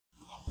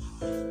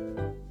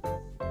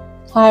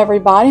Hi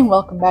everybody, and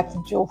welcome back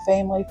to Jewel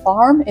Family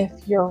Farm.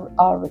 If you're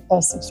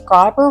a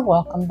subscriber,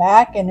 welcome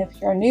back, and if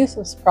you're a new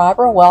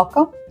subscriber,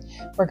 welcome.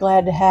 We're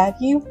glad to have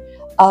you.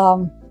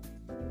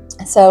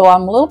 So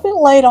I'm a little bit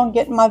late on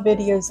getting my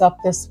videos up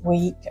this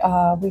week.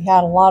 We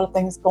had a lot of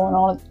things going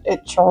on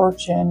at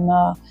church, and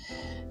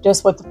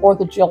just with the 4th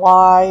of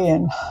July,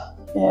 and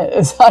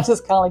I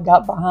just kind of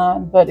got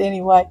behind. But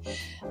anyway,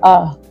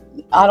 I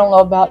don't know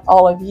about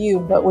all of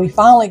you, but we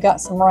finally got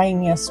some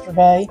rain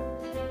yesterday.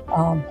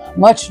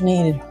 Much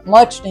needed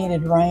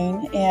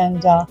rain,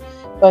 and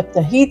but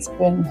the heat's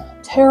been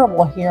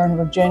terrible here in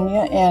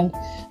Virginia, and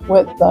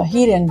with the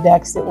heat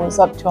index it was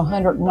up to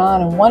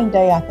 109, and one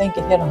day I think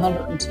it hit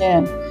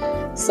 110.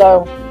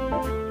 So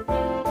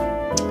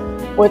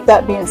with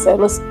that being said,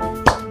 let's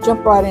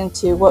jump right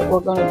into what we're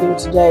going to do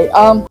today.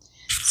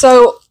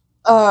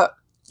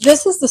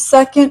 This is the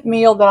second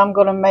meal that I'm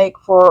going to make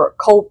for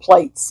cold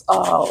plates.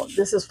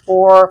 This is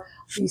for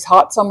these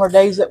hot summer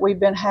days that we've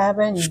been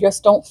having. You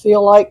just don't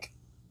feel like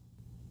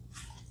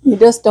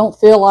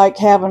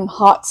having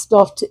hot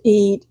stuff to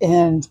eat,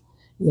 and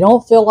you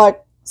don't feel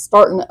like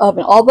starting the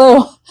oven.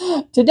 Although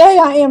today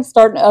I am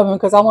starting the oven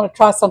because I want to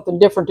try something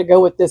different to go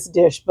with this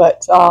dish.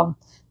 But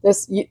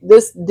this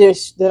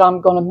dish that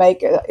I'm going to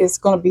make is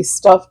going to be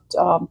stuffed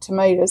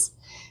tomatoes,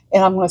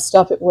 and I'm going to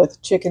stuff it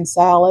with chicken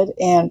salad.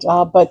 And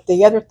but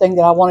the other thing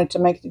that I wanted to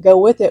make to go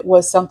with it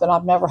was something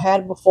I've never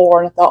had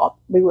before, and I thought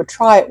we would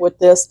try it with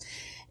this,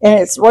 and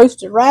it's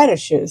roasted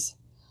radishes.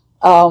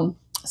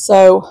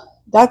 So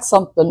that's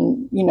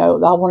something,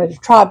 that I wanted to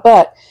try.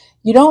 But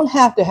you don't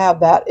have to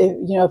have that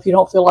if you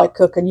don't feel like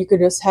cooking. You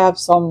could just have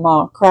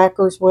some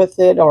crackers with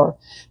it, or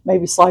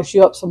maybe slice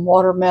you up some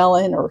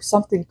watermelon or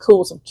something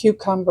cool, some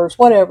cucumbers,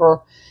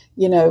 whatever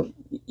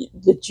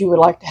that you would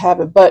like to have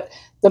it. But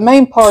the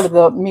main part of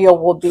the meal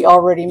will be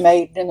already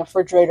made in the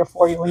refrigerator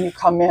for you when you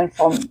come in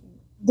from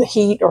the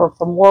heat or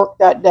from work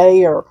that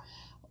day, or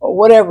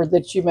whatever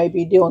that you may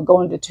be doing,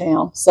 going to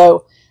town.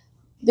 So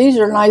these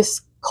are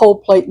nice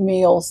cold plate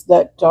meals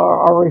that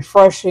are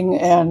refreshing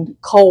and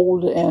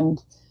cold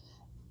and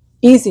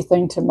easy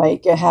thing to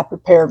make and have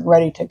prepared and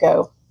ready to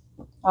go.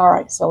 All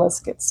right, so let's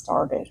get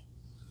started.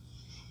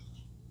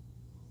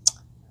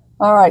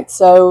 All right,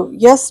 so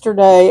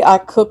yesterday I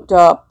cooked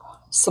up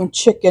some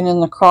chicken in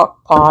the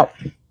crock pot,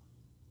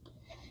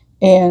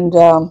 and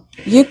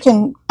you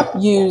can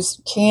use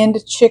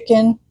canned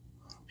chicken.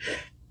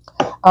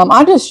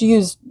 I just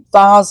used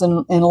thighs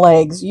and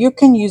legs. You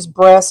can use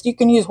breast. You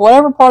can use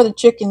whatever part of the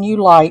chicken you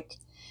like.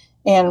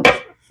 And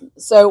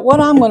so what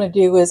I'm going to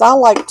do is I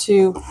like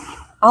to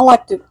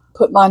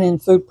put mine in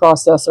food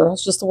processor.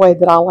 It's just the way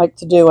that I like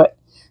to do it.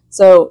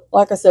 So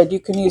like I said, you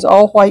can use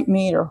all white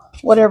meat or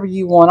whatever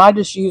you want. I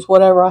just use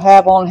whatever I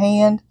have on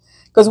hand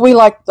because we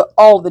like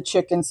all the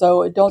chicken,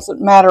 so it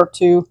doesn't matter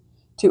to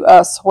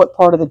us what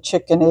part of the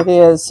chicken it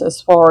is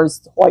as far as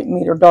the white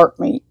meat or dark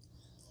meat.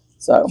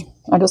 So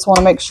I just want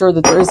to make sure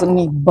that there isn't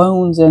any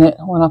bones in it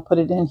when I put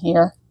it in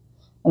here.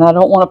 And I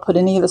don't want to put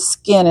any of the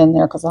skin in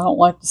there because I don't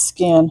like the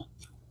skin.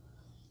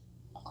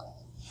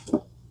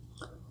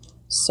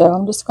 So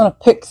I'm just going to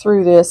pick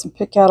through this and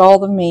pick out all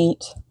the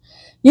meat.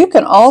 You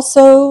can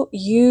also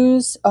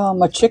use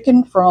a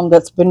chicken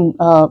that's been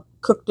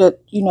cooked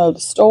at the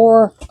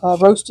store,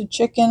 roasted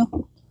chicken.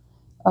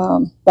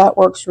 That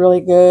works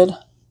really good.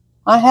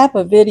 I have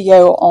a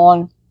video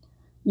on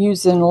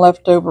using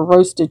leftover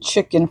roasted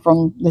chicken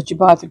that you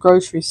buy at the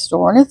grocery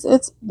store, and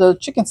it's the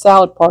chicken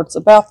salad part's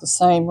about the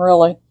same,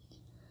 really.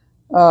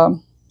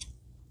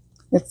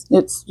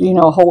 It's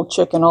whole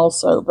chicken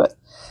also, but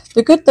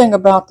the good thing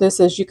about this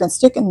is you can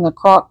stick it in the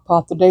crock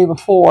pot the day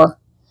before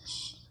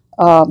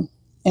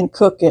and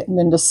cook it, and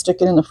then just stick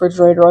it in the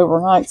refrigerator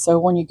overnight, so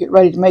when you get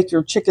ready to make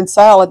your chicken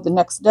salad the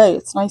next day,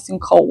 it's nice and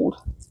cold.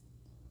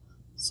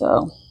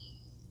 So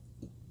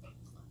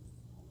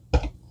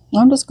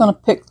I'm just going to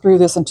pick through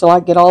this until I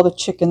get all the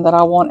chicken that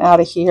I want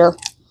out of here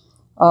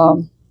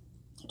to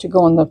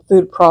go in the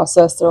food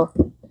processor,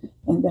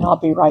 and then I'll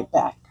be right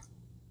back.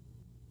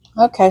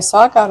 Okay, so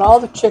I got all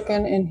the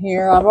chicken in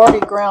here. I've already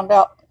ground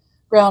up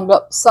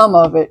some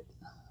of it,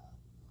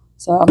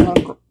 so I'm going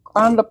to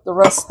grind up the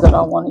rest that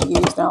I want to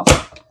use. Now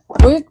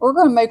we're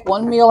going to make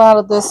one meal out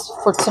of this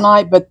for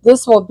tonight, but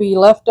this will be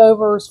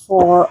leftovers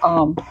for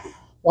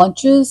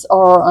lunches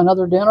or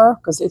another dinner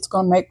because it's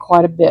going to make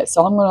quite a bit.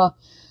 So I'm going to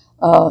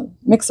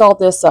mix all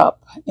this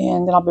up,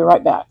 and then I'll be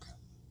right back.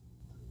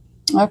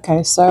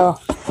 Okay, so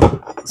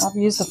I've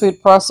used the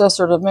food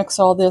processor to mix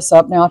all this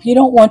up. Now, if you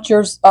don't want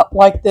yours up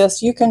like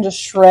this, you can just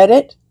shred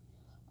it.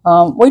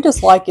 We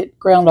just like it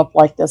ground up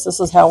like this. This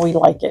is how we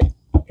like it.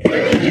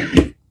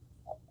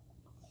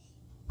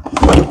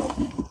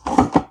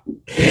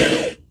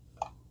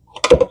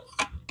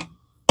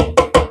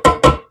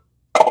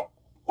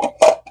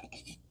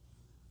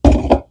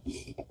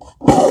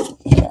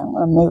 Okay, I'm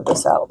going to move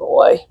this out of the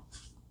way.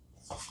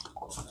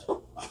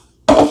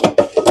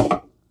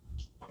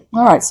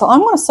 All right, so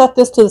I'm going to set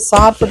this to the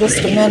side for just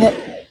a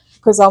minute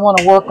because I want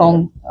to work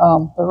on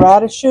the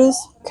radishes.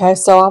 Okay,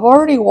 so I've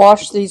already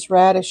washed these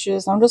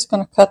radishes. I'm just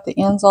going to cut the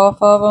ends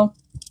off of them.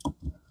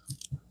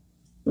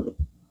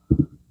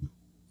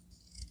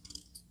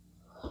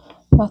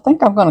 I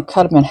think I'm going to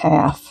cut them in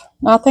half.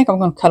 I think I'm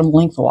going to cut them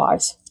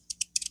lengthwise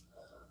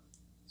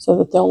so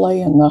that they'll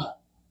lay in the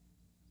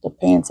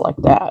pans like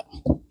that.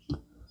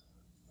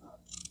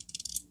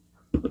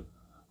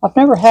 I've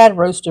never had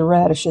roasted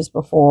radishes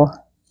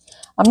before.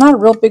 I'm not a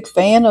real big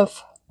fan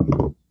of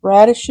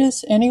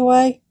radishes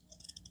anyway,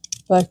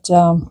 but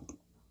I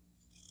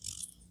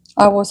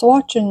was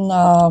watching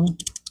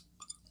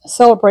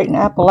Celebrating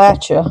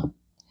Appalachia,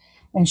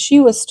 and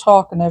she was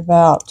talking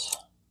about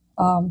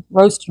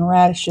roasting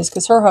radishes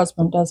because her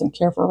husband doesn't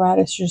care for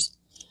radishes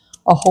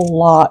a whole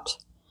lot,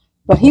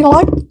 but he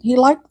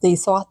liked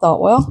these, so I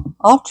thought, well,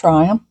 I'll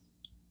try them.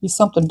 Be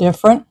something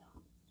different.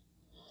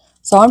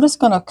 So I'm just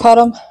going to cut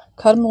them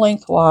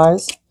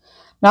lengthwise.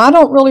 Now, I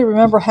don't really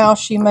remember how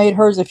she made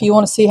hers. If you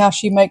want to see how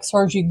she makes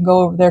hers, you can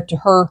go over there to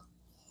her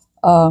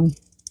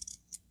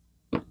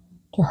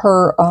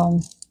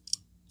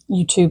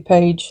YouTube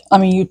page. I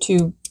mean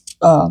YouTube,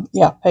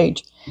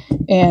 page,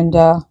 and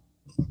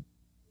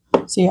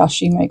see how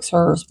she makes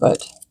hers.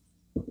 But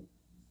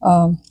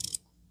I'll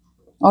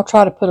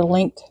try to put a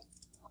link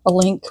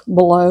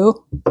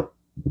below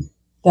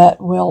that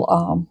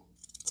will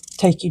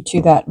take you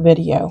to that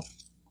video.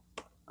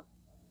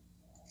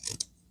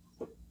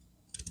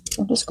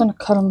 I'm just going to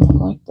cut them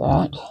like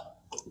that.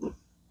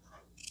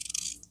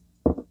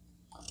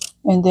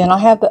 And then I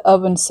have the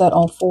oven set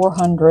on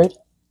 400.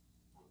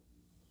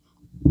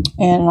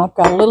 And I've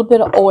got a little bit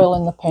of oil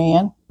in the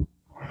pan.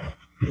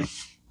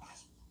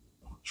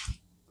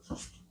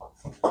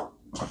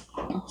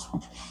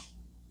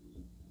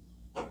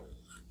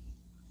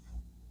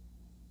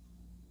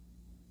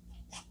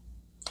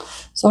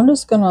 So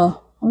let's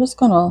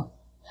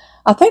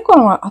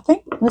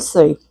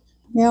see.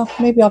 Yeah,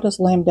 maybe I'll just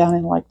lay them down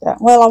in like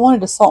that. Well, I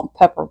wanted to salt and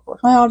pepper. Well,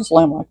 I'll just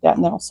lay them like that,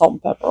 and then I'll salt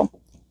and pepper them.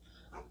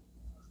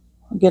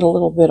 I'll get a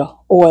little bit of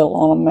oil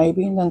on them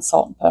maybe, and then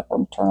salt and pepper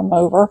them, turn them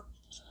over.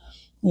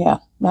 Yeah,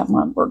 that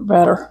might work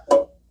better.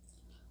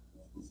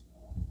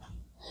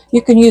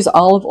 You can use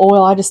olive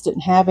oil. I just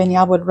didn't have any.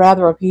 I would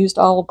rather have used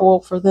olive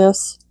oil for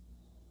this,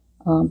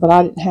 but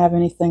I didn't have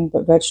anything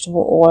but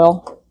vegetable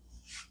oil.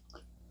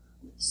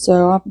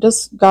 So I've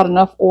just got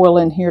enough oil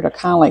in here to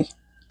kind of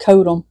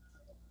coat them,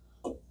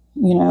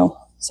 you know,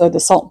 so the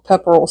salt and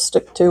pepper will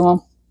stick to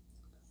them.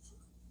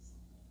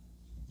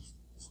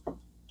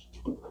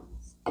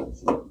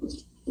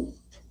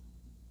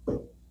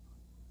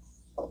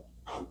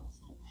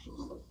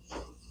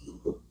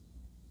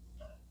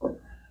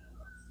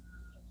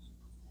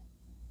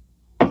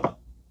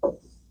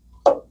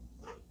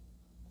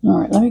 All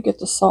right, let me get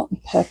the salt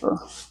and pepper.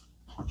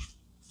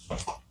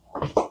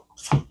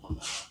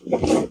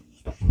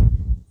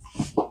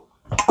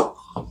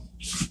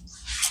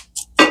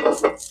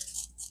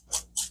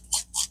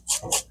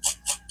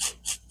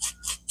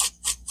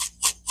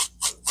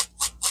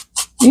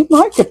 You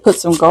might could put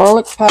some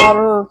garlic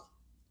powder,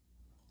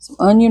 some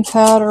onion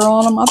powder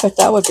on them. I bet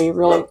that would be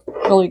really,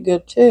 really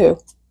good too.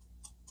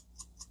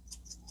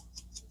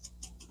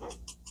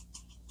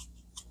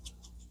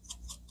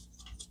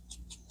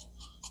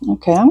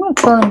 Okay, I'm going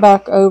to turn them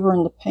back over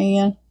in the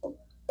pan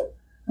and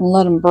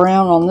let them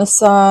brown on this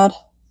side.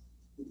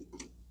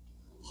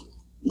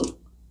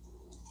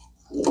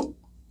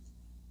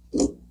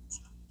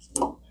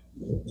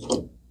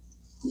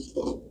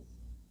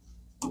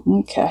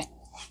 Okay,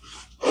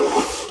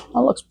 that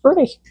looks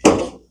pretty.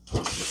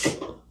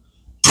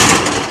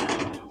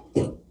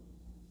 I'm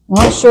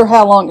not sure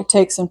how long it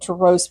takes them to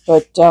roast,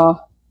 but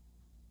I'll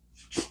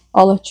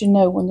let you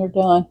know when they're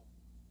done.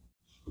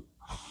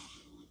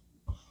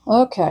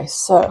 Okay,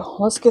 so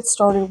let's get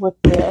started with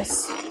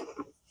this.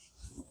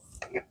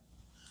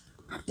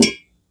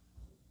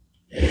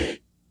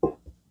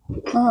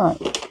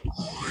 Alright,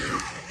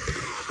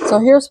 so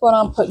here's what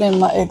I'm putting in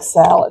my egg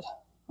salad.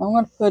 I'm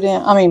going to put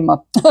in, my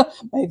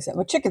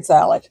chicken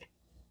salad.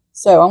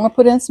 So I'm going to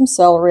put in some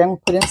celery, I'm going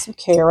to put in some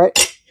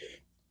carrot.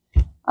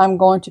 I'm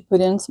going to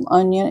put in some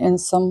onion and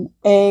some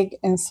egg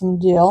and some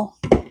dill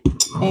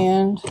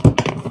and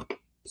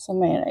some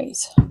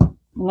mayonnaise.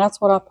 And that's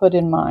what I put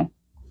in mine.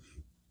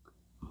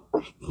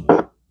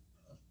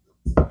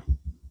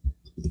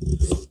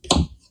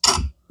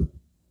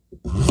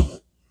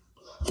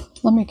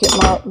 Let me get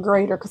my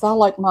grater because I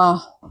like my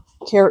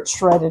carrot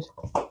shredded.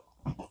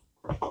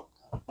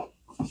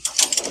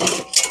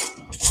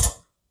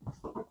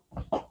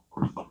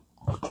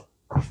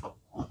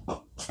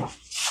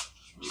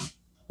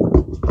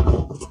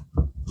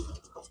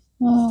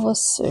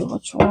 Let's see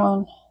which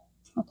one.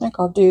 I think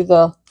I'll do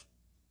the,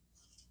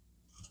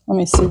 let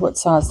me see what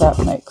size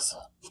that makes.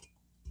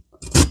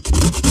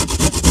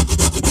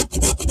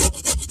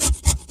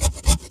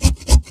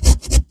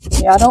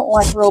 Yeah, I don't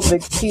like real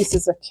big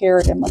pieces of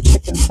carrot in my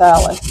chicken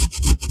salad.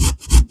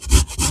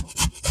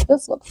 But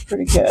this looks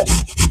pretty good.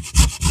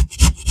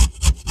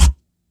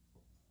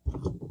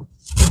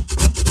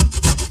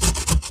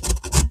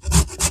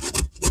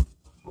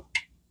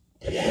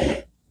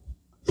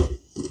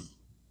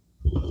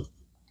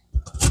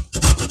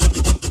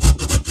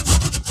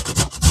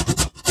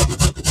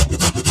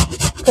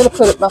 Could have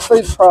put it in my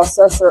food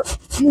processor.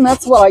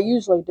 That's what I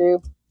usually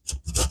do.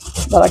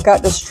 But I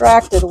got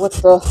distracted with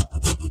the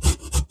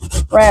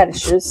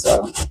radishes,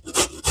 so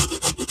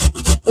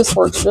this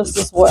works just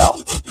as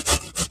well.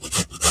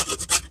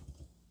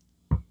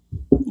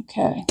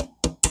 Okay.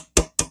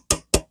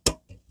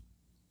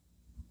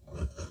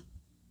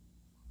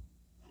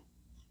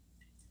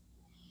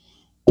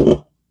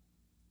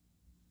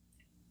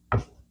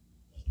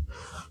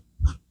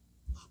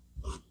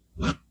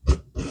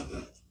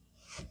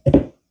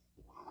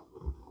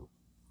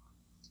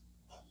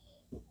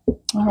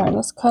 All right,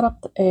 let's cut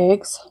up the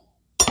eggs.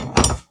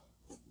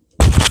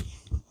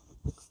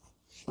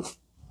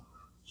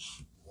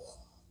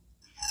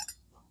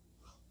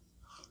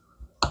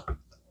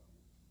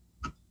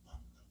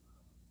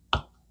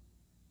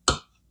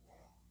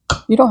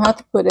 You don't have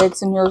to put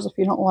eggs in yours if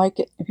you don't like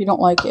it, if you don't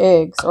like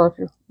eggs, or if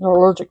you're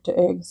allergic to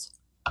eggs.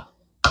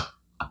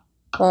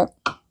 But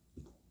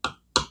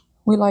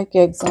we like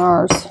eggs in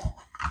ours.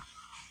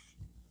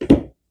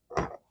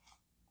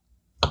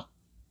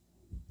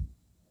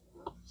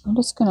 I'm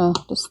just gonna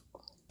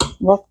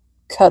rough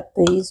cut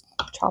these,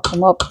 chop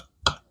them up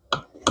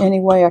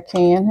any way I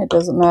can. It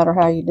doesn't matter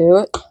how you do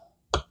it.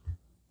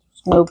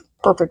 There's no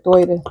perfect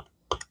way to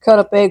cut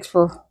up eggs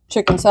for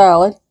chicken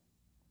salad.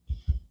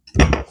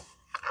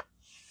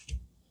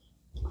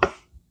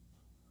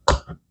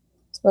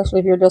 Especially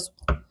if you're just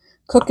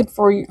cooking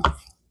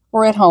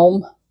for at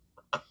home.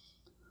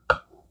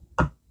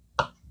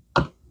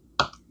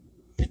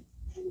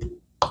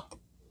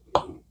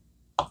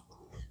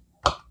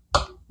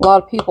 A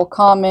lot of people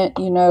comment,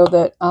 you know,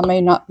 that I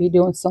may not be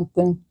doing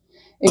something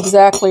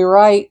exactly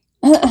right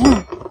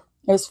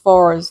as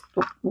far as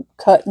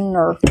cutting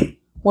or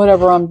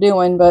whatever I'm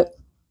doing, but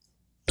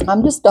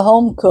I'm just a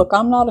home cook.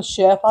 I'm not a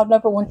chef. I've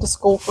never went to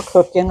school for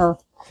cooking or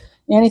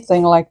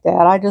anything like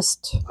that. I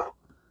just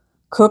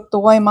cooked the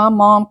way my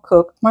mom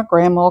cooked, my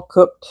grandma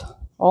cooked,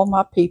 all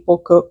my people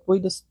cooked. I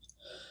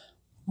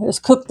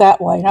just cook that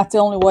way. That's the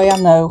only way I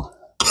know.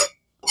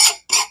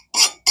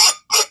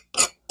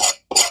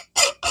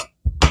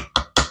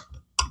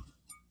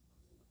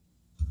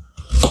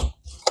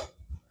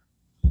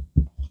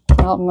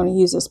 Now I'm going to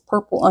use this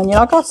purple onion.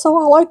 I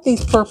like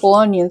these purple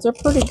onions. They're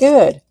pretty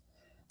good.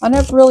 I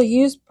never really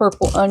used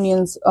purple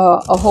onions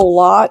a whole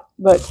lot,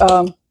 but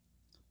I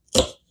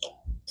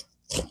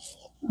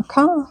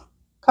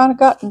kind of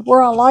got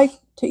where I like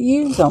to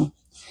use them.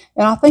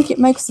 And I think it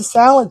makes the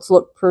salads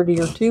look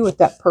prettier too with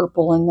that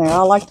purple in there.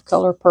 I like the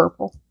color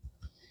purple.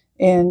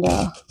 And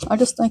I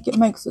just think it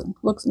makes it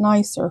looks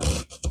nicer.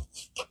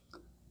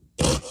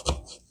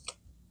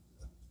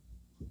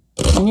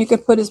 And you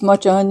could put as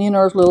much onion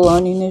or as little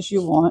onion as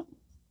you want.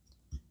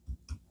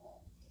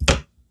 I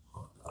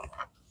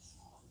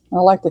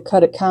like to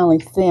cut it kind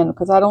of thin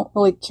because I don't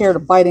really care to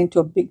bite into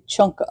a big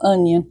chunk of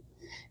onion.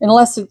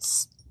 Unless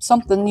it's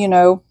something, you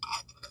know,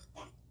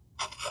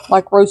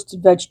 like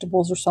roasted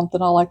vegetables or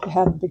something. I like to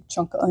have a big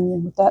chunk of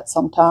onion with that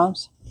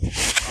sometimes.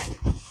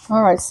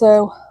 All right,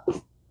 so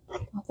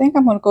I think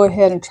I'm going to go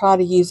ahead and try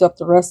to use up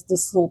the rest of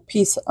this little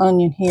piece of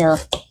onion here.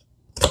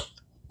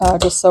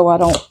 Just so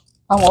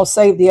I'm going to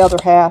save the other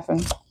half,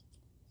 and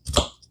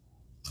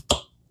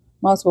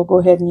might as well go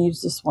ahead and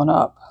use this one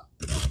up.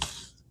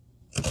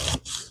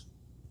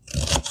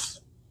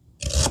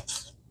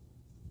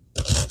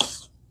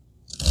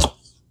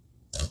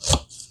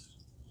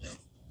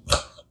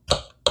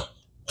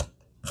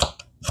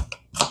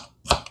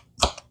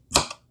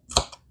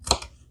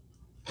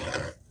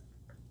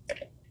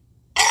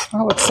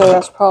 I would say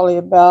that's probably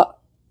about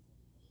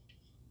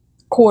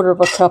a quarter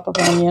of a cup of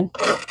onion.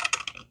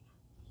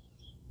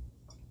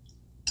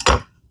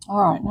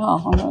 All right,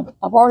 now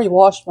I've already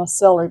washed my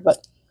celery,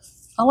 but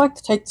I like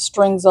to take the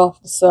strings off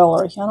the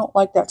celery. I don't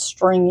like that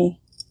stringiness.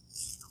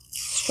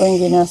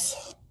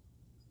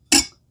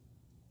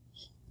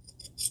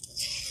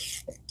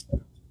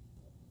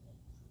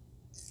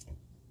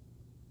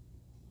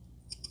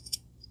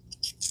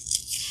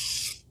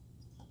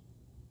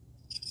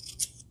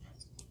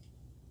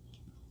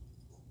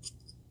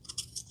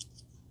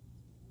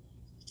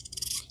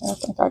 I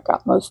think I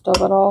got most of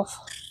it off.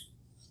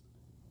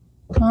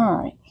 All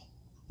right.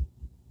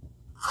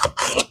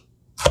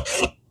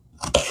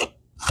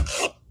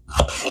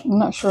 I'm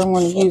not sure I'm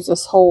going to use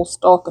this whole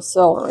stalk of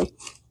celery.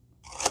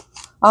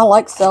 I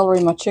like celery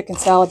in my chicken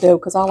salad dough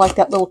because I like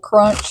that little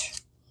crunch.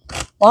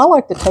 Well, I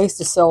like the taste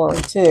of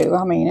celery too.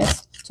 I mean,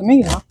 to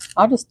me,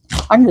 I can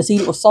just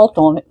eat it with salt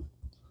on it.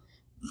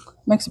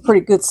 Makes a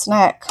pretty good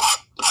snack.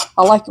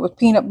 I like it with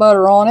peanut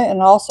butter on it,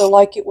 and I also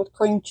like it with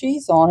cream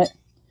cheese on it.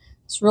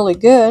 It's really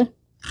good.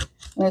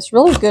 And it's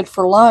really good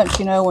for lunch,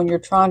 you know, when you're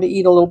trying to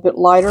eat a little bit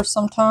lighter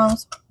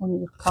sometimes, when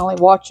you're kind of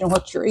watching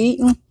what you're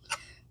eating.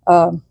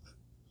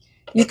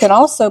 You can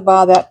also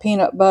buy that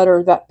peanut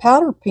butter, that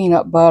powdered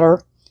peanut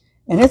butter,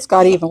 and it's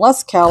got even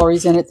less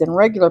calories in it than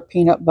regular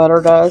peanut butter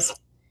does.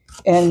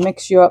 And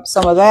mix you up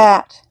some of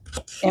that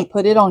and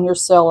put it on your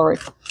celery.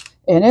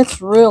 And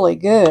it's really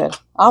good.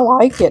 I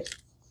like it.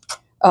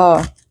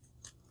 I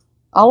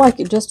like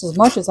it just as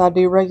much as I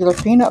do regular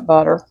peanut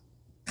butter.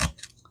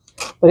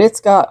 but it's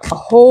got a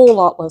whole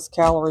lot less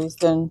calories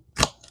than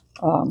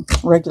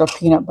regular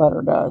peanut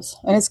butter does.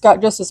 And it's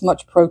got just as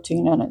much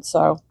protein in it,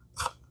 so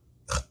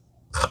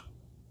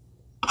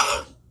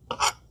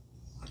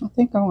I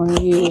think I'm going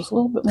to use a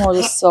little bit more of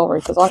this celery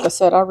because, like I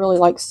said, I really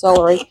like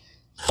celery.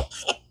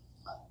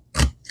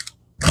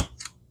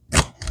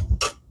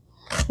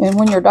 And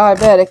when you're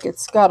diabetic,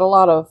 it's got a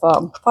lot of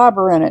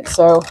fiber in it,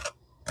 so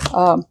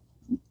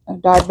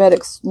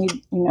diabetics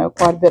need, you know,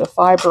 quite a bit of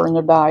fiber in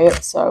their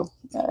diet, so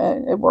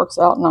it works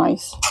out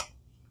nice.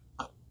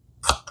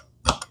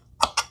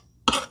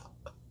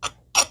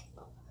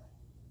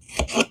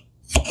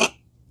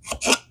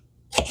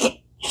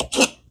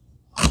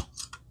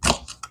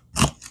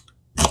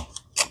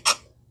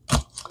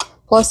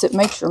 Plus, it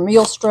makes your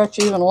meal stretch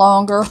even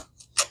longer.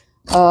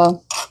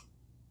 So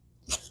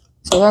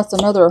that's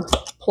another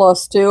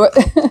plus to it.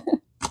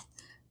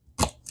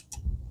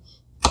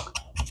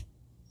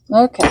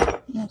 Okay,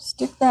 now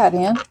stick that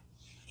in.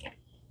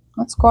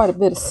 That's quite a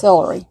bit of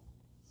celery.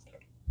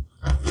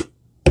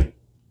 I'm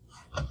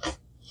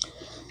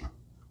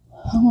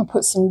going to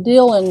put some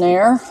dill in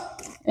there.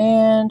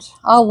 And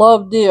I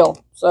love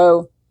dill.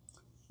 So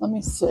let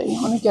me see.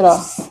 Let me get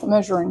a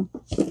measuring.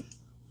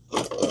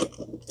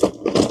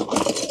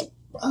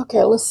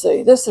 Okay, let's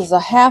see. This is a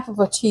half of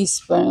a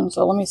teaspoon.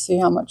 So let me see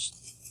how much.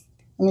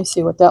 Let me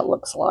see what that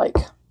looks like.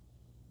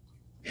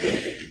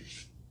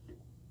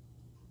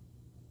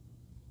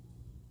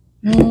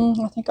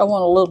 I think I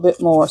want a little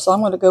bit more, so I'm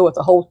going to go with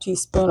a whole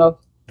teaspoon of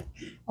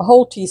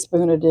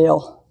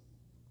dill.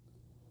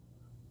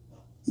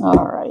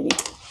 Alrighty.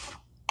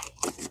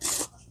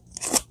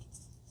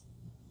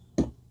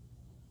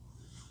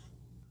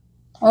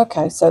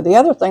 Okay, so the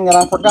other thing that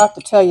I forgot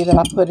to tell you that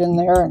I put in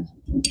there, and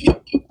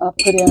I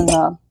put in,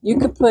 you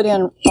could put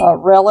in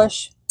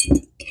relish.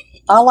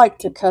 I like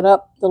to cut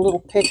up the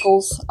little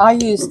pickles. I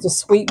use the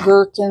sweet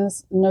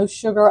gherkins, no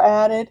sugar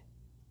added.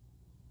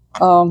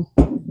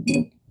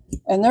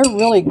 And they're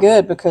really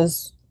good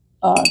because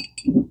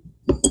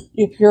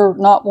if you're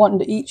not wanting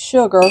to eat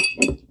sugar,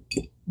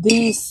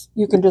 these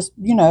you can just,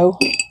 you know,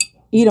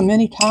 eat them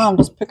anytime.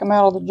 Just pick them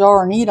out of the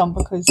jar and eat them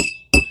because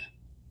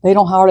they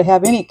don't hardly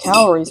have any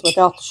calories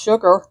without the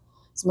sugar.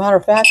 As a matter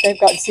of fact, they've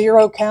got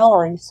 0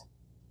 calories.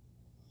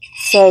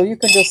 So you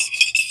can just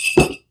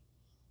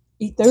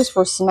eat those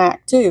for a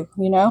snack too,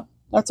 you know.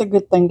 That's a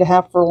good thing to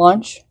have for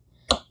lunch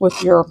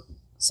with your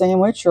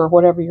sandwich or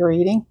whatever you're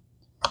eating.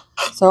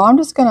 So I'm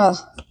just going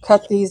to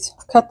cut these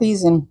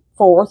in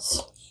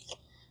fourths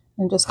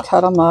and just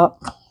cut them up.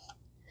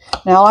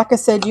 Now, like I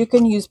said, you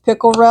can use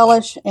pickle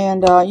relish,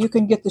 and you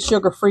can get the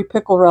sugar-free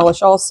pickle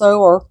relish also,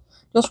 or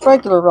just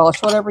regular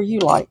relish, whatever you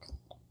like.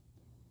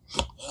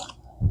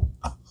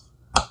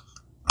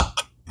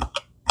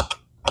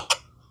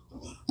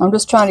 I'm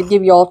just trying to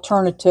give you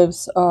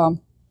alternatives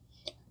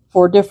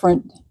for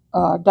different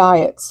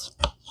diets.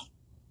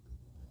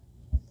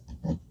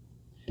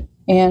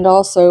 And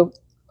also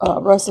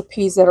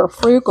recipes that are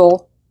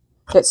frugal,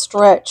 that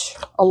stretch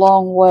a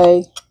long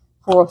way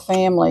for a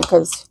family,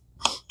 because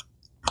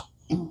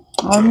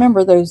I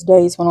remember those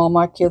days when all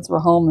my kids were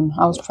home and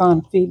I was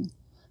trying to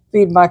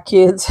feed my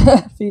kids,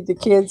 feed the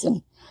kids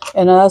and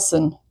us,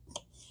 and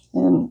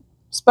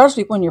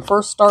especially when you're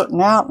first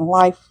starting out in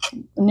life,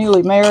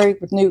 newly married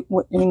with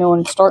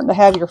and starting to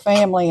have your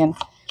family, and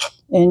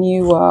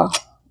you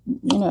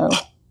you know,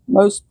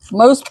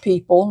 most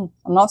people,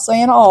 I'm not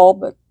saying all,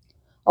 but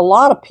a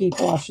lot of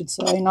people, I should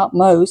say, not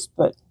most,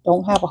 but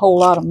don't have a whole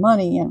lot of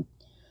money. And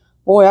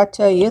boy, I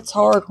tell you, it's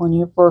hard when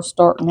you're first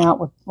starting out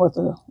with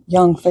a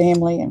young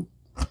family and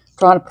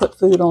trying to put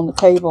food on the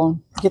table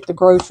and get the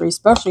groceries,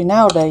 especially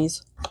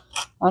nowadays.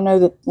 I know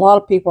that a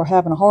lot of people are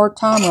having a hard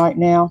time right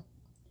now,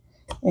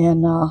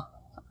 and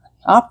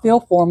I feel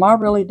for them. I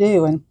really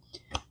do. And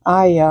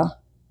I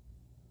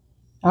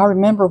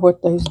remember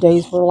what those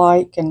days were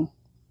like, and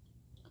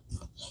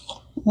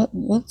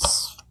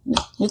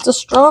it's a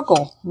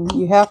struggle.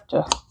 You have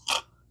to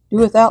do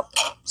without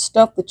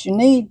stuff that you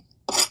need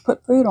to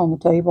put food on the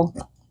table.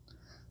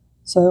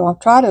 So I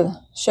try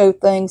to show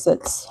things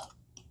that's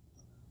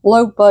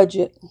low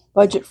budget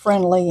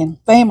friendly, and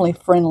family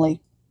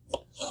friendly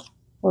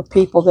for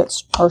people that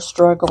are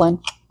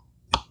struggling.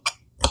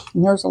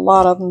 And there's a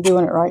lot of them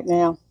doing it right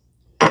now.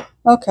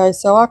 Okay,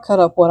 so I cut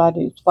up what I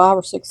do, 5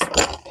 or 6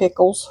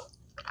 pickles,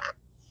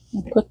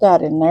 and put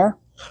that in there.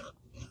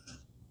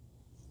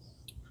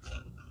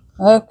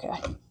 Okay,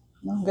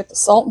 I'll get the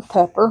salt and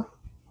pepper.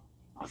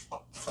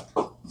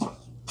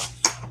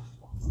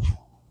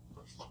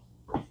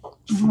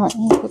 Alright,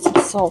 I'm going to put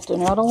some salt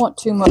in there. I don't want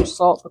too much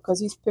salt because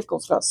these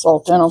pickles got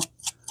salt in them.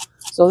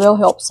 So they'll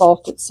help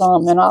salt it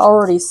some. And I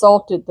already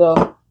salted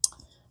the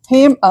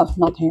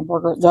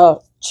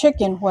the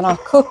chicken when I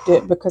cooked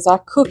it, because I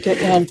cook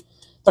it in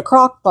the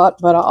crock pot,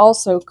 but I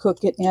also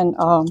cook it in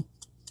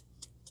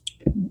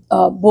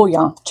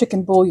bouillon,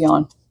 chicken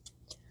bouillon.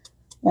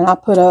 And I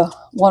put 1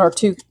 or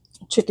 2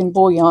 chicken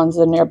bouillons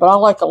in there, but I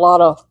like a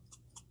lot of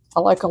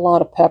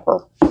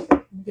pepper.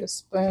 Get a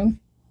spoon.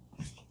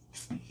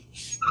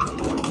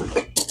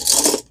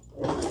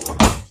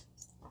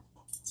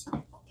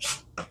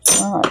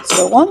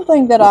 the one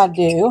thing that I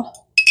do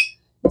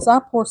is I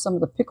pour some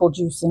of the pickle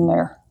juice in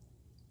there.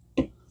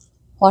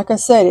 Like I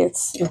said,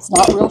 it's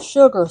not real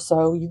sugar,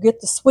 so you get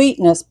the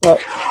sweetness,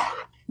 but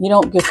you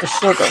don't get the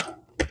sugar.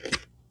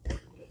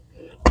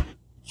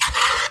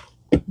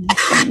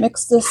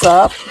 Mix this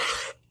up.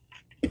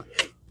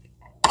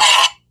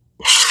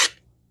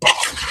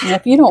 And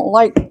if you don't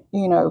like,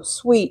 you know,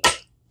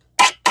 sweet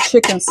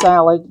chicken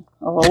salad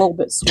or a little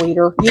bit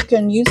sweeter, you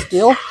can use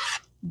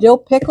dill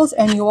pickles,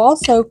 and you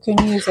also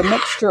can use a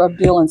mixture of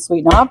dill and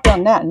sweet. Now, I've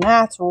done that, and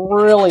that's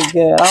really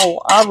good.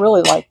 I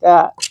really like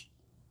that.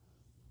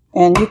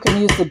 And you can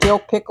use the dill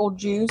pickle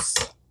juice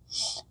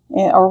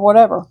or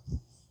whatever.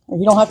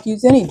 You don't have to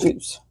use any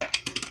juice.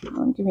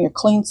 Give me a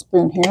clean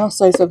spoon here. I'll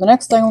say, so the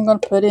next thing I'm going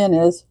to put in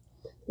is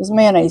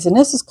mayonnaise. And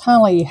this is kind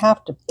of like, you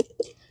have to,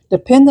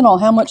 depending on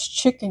how much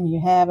chicken you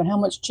have and how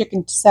much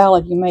chicken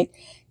salad you make,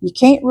 you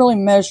can't really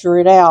measure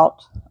it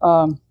out.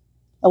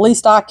 At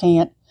least I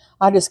can't.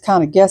 I just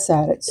kind of guess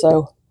at it.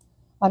 So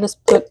I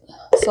just put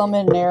some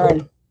in there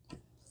and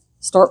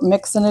start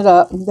mixing it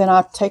up. And then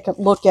I take a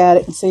look at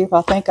it and see if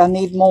I think I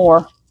need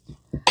more.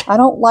 I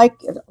don't like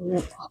it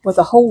with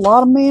a whole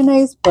lot of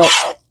mayonnaise, but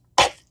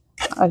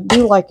I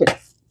do like it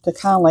to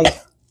kind of like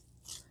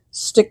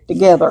stick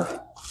together.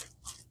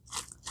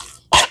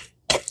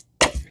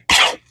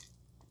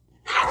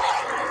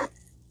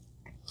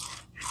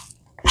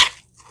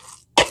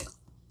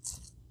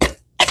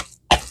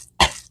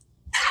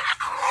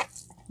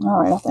 All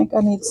right, I think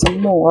I need some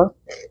more.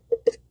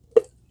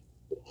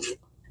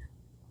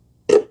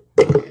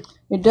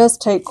 It does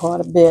take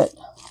quite a bit.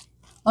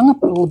 I'm going to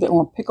put a little bit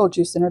more pickle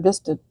juice in there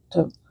just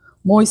to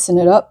moisten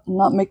it up and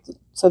not make it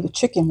so the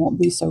chicken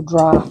won't be so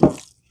dry.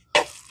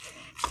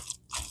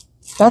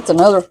 That's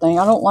another thing.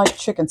 I don't like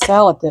chicken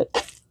salad that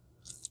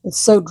is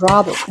so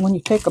dry that when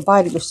you take a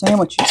bite of your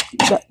sandwich, you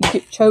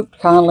get choked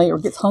kindly or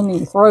gets hung in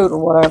your throat or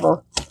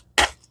whatever.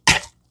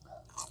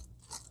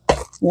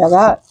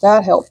 Yeah,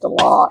 that helped a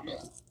lot.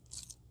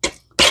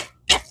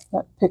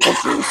 That pickle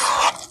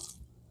juice.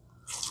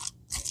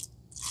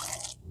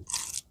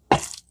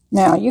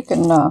 Now, you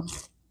can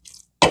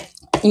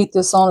eat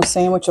this on a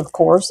sandwich, of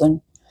course,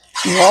 and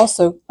you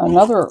also, I'm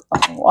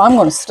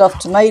going to stuff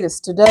tomatoes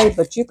today,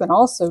 but you can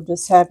also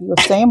just have your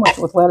sandwich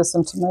with lettuce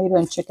and tomato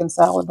and chicken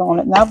salad on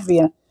it, and that would be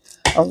a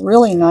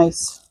really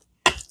nice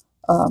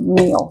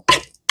meal.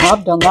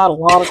 I've done that a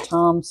lot of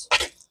times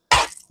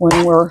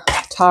when we're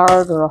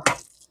tired or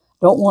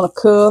don't want to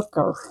cook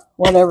or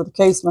whatever the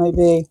case may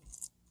be.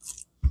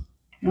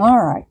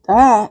 All right,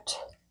 that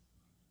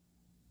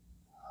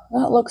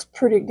looks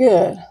pretty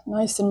good,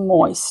 nice and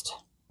moist.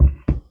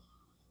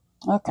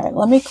 Okay,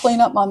 let me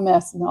clean up my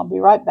mess and I'll be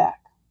right back.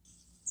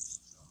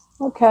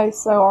 Okay,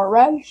 so our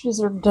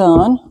radishes are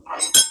done.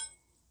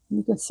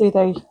 You can see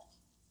they're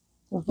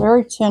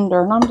very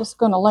tender, and I'm just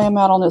going to lay them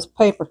out on this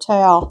paper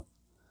towel,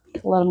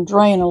 let them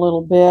drain a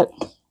little bit,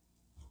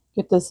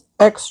 get this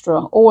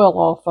extra oil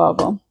off of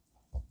them.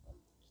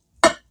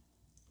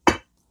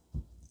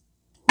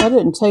 That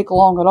didn't take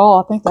long at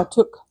all. I think that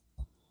took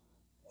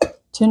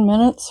 10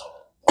 minutes.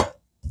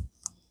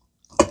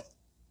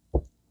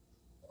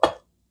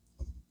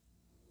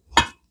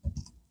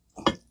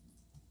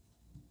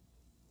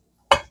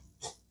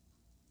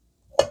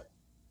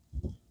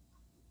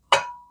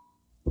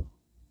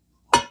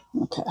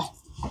 Okay.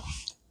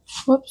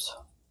 Whoops.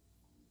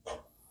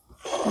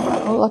 All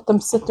right, we'll let them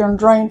sit there and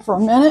drain for a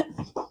minute.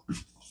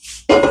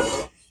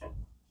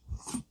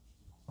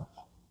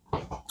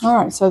 All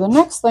right, so the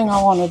next thing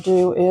I want to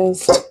do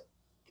is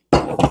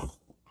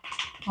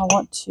I'm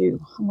going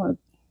to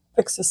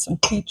fix us some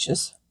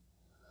peaches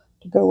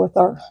to go with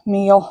our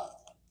meal.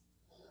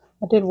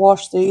 I did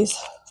wash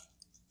these.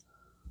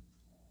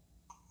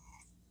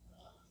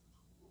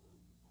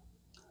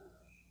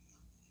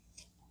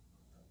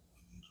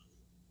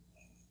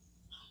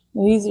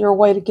 The easier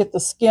way to get the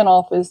skin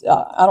off is,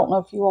 I don't know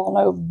if you all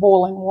know,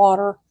 boiling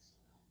water.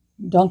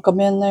 Dunk them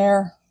in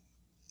there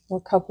for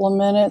a couple of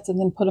minutes and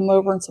then put them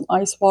over in some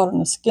ice water and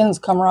the skins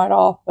come right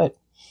off, but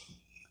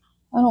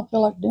I don't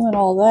feel like doing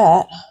all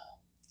that.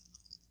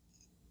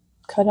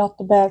 Cut out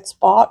the bad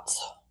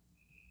spots.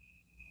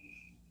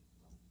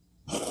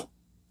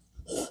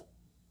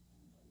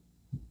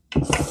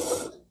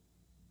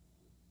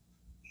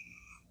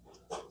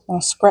 My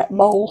scrap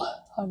bowl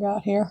I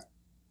got here.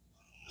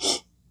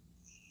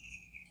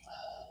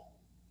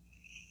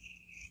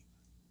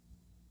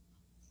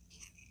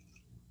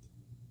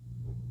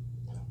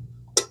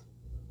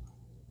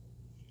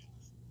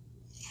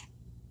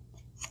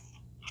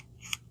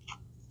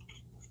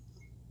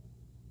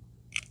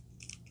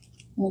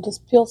 And it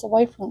just peels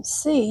away from the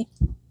seed.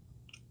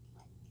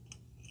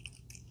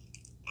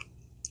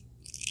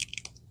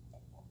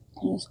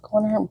 And just go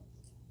in there and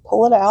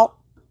pull it out.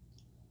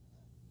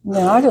 And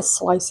then I just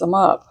slice them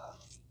up.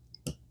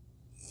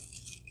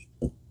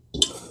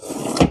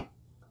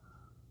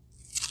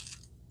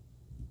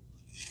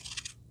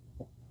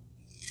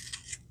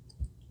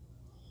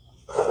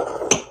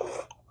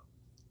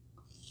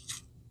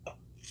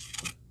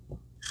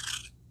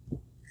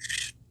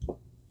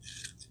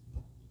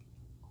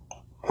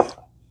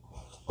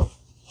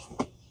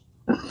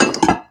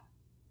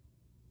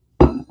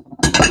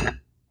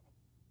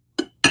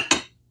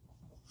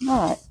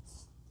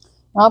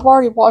 Now, I've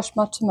already washed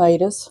my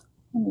tomatoes.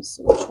 Let me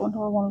see, which one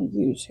do I want to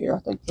use here? I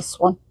think this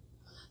one.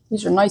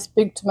 These are nice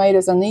big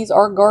tomatoes, and these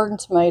are garden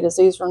tomatoes.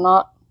 These are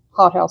not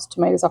hothouse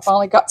tomatoes. I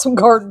finally got some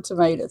garden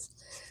tomatoes.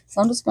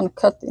 So I'm just going to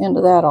cut the end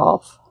of that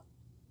off.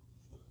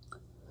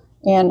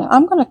 And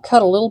I'm going to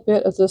cut a little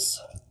bit of this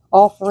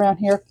off around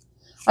here.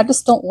 I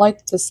just don't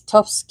like this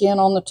tough skin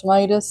on the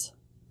tomatoes.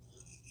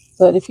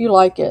 But if you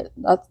like it,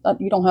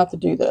 you don't have to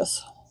do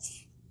this.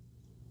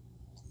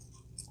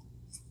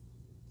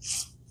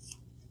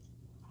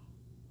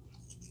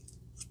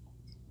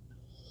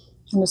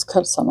 And just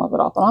cut some of it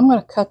off. And I'm going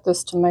to cut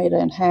this tomato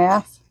in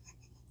half.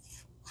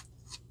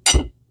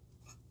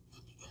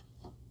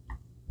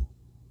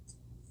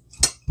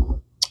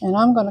 And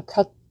I'm going to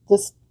cut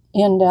this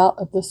end out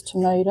of this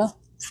tomato.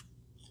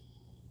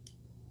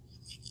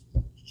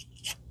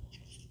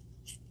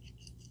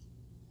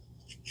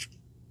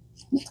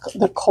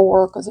 The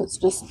core, because it's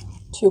just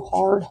too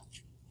hard.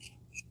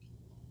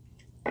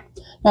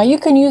 Now you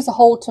can use a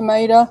whole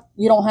tomato.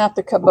 You don't have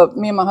to cut, but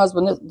me and my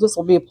husband, this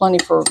will be plenty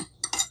for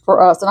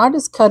us. And I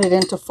just cut it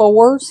into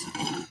 4s.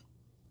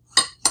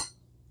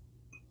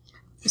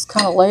 Just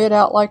kind of lay it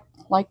out like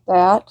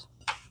that.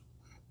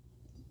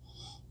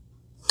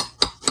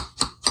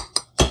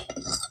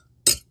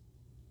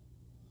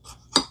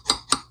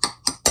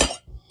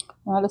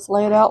 And I just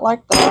lay it out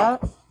like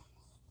that.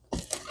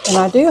 And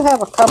I do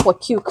have a couple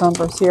of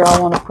cucumbers here I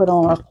want to put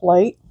on our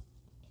plate.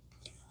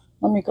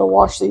 Let me go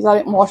wash these. I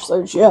didn't wash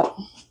those yet.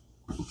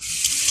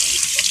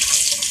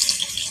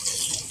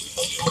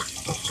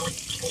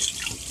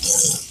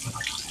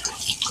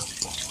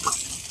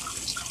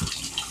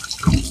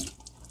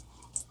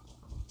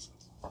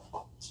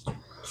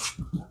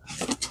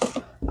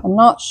 I'm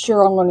not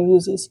sure I'm going to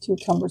use these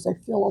cucumbers. They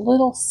feel a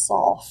little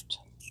soft.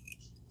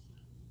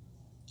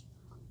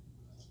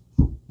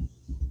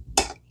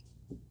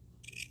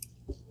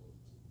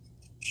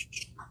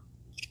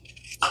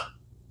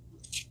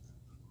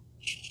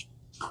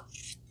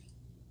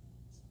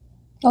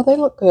 Oh, they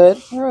look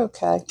good. They're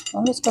okay.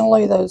 I'm just going to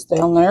lay those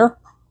down there.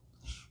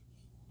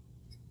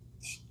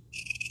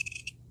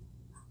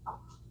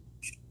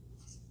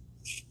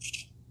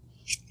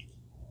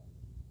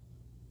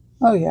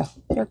 Oh, yeah,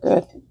 they're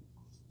good.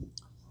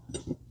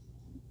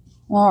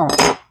 All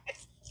right.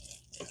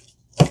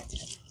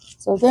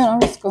 So then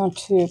I'm just going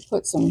to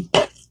put some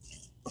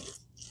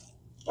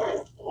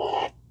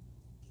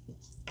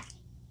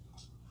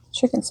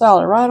chicken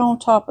salad right on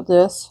top of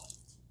this.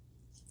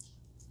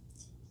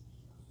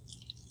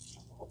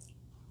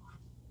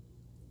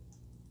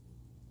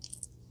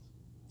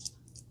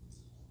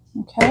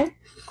 Okay.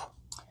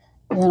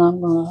 Then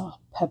I'm going to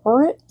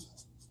pepper it.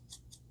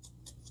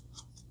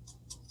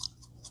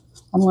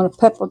 I'm going to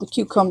pepper the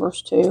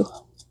cucumbers too.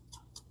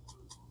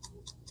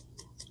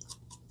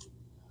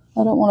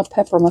 I don't want to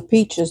pepper my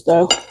peaches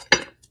though.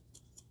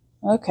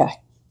 Okay.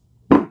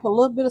 Put a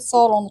little bit of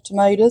salt on the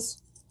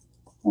tomatoes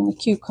and the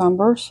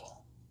cucumbers.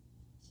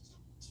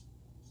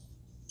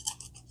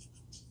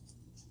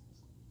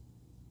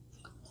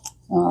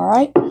 All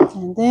right.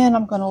 And then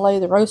I'm going to lay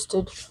the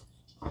roasted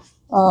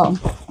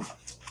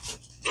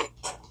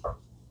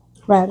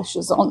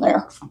radishes on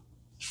there.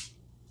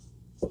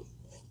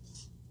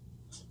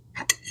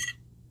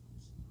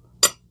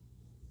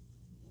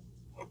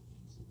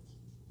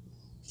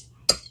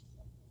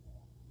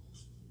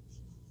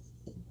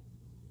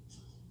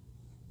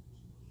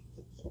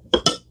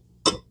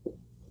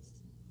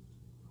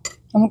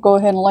 I'm going to go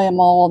ahead and lay them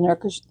all on there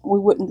because we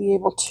wouldn't be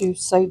able to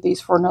save these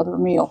for another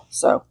meal.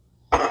 So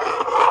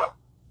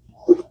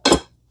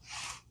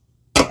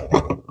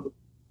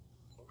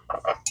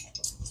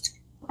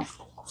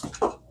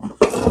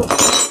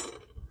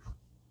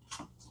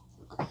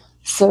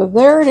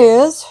there it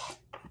is.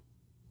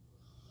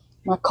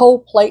 My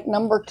cold plate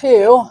number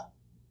 2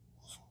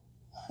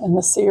 in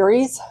the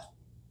series.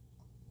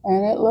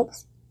 And it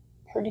looks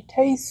pretty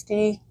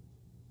tasty.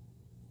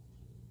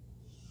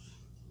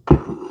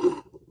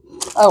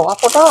 Oh, I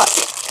forgot.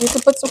 You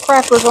can put some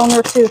crackers on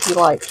there too if you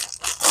like.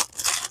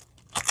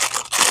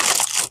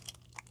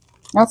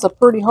 That's a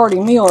pretty hearty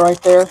meal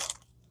right there.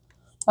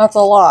 That's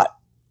a lot.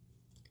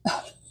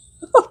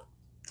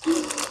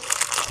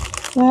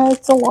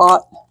 That's a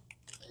lot.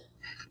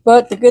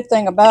 But the good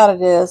thing about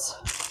it is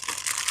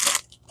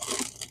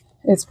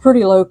it's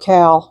pretty low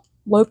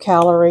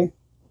calorie.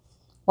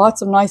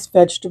 Lots of nice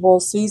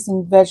vegetables,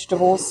 seasoned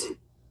vegetables,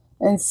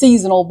 and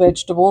seasonal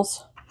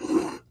vegetables.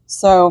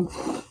 So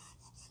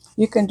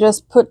you can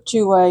just put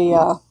you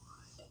a,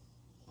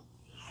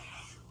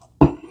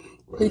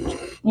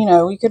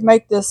 you could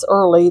make this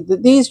early.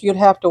 These you'd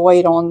have to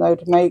wait on though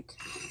to make.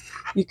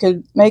 You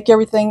could make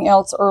everything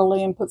else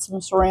early and put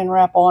some saran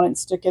wrap on it and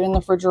stick it in the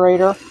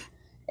refrigerator.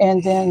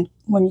 And then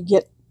when you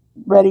get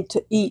ready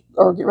to eat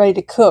or get ready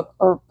to cook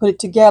or put it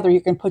together,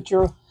 you can put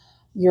your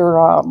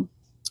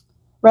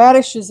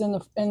radishes in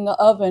the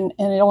oven,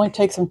 and it only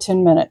takes them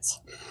 10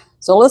 minutes.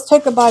 So let's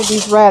take a bite of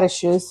these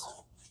radishes.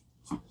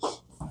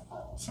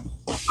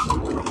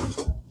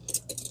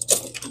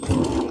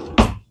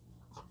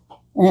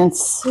 And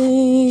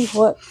see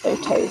what they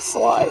taste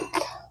like.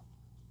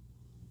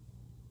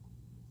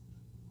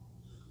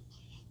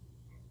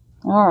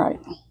 All right.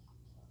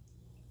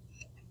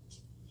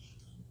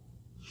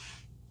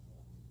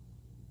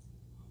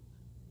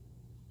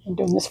 I'm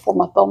doing this for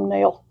my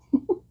thumbnail.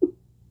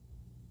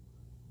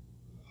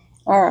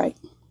 All right.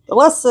 So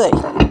let's see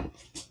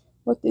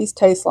what these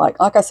taste like.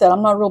 Like I said,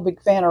 I'm not a real big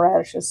fan of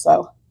radishes,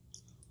 so.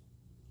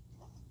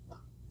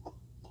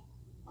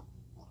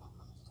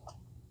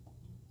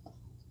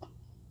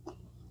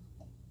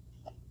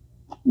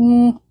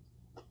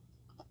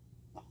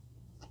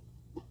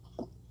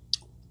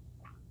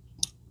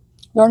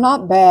 They're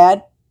not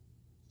bad.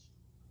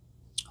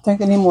 I think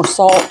they need more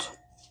salt.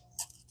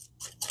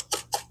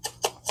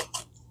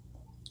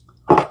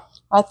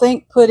 I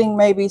think putting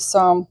maybe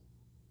some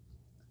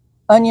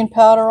onion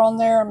powder on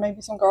there,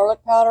 maybe some garlic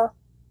powder.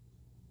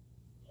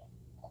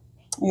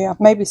 Yeah,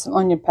 maybe some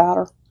onion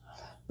powder.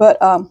 But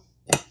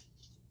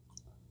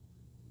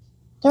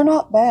they're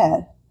not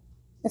bad.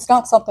 It's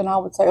not something I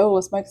would say, oh,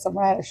 let's make some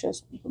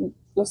radishes.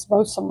 Let's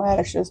roast some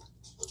radishes.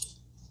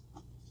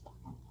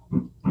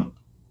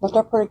 But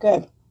they're pretty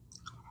good.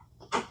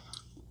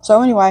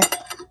 So anyway,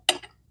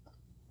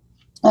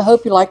 I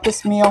hope you like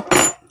this meal.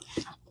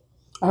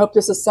 I hope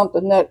this is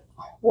something that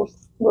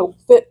will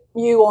fit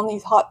you on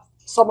these hot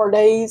summer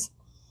days.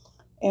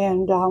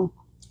 And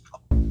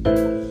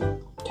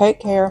take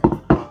care.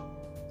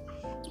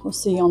 We'll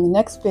see you on the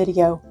next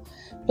video.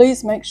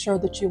 Please make sure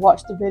that you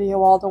watch the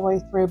video all the way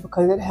through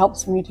because it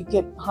helps me to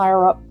get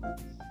higher up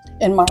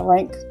in my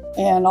rank.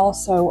 And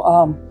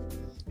also,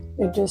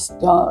 it just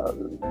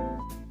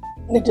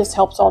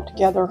helps all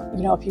together,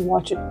 you know, if you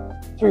watch it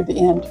through the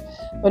end.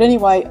 But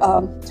anyway,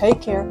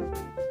 take care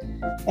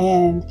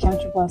and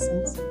count your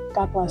blessings.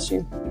 God bless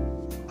you.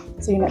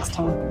 See you next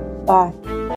time. Bye.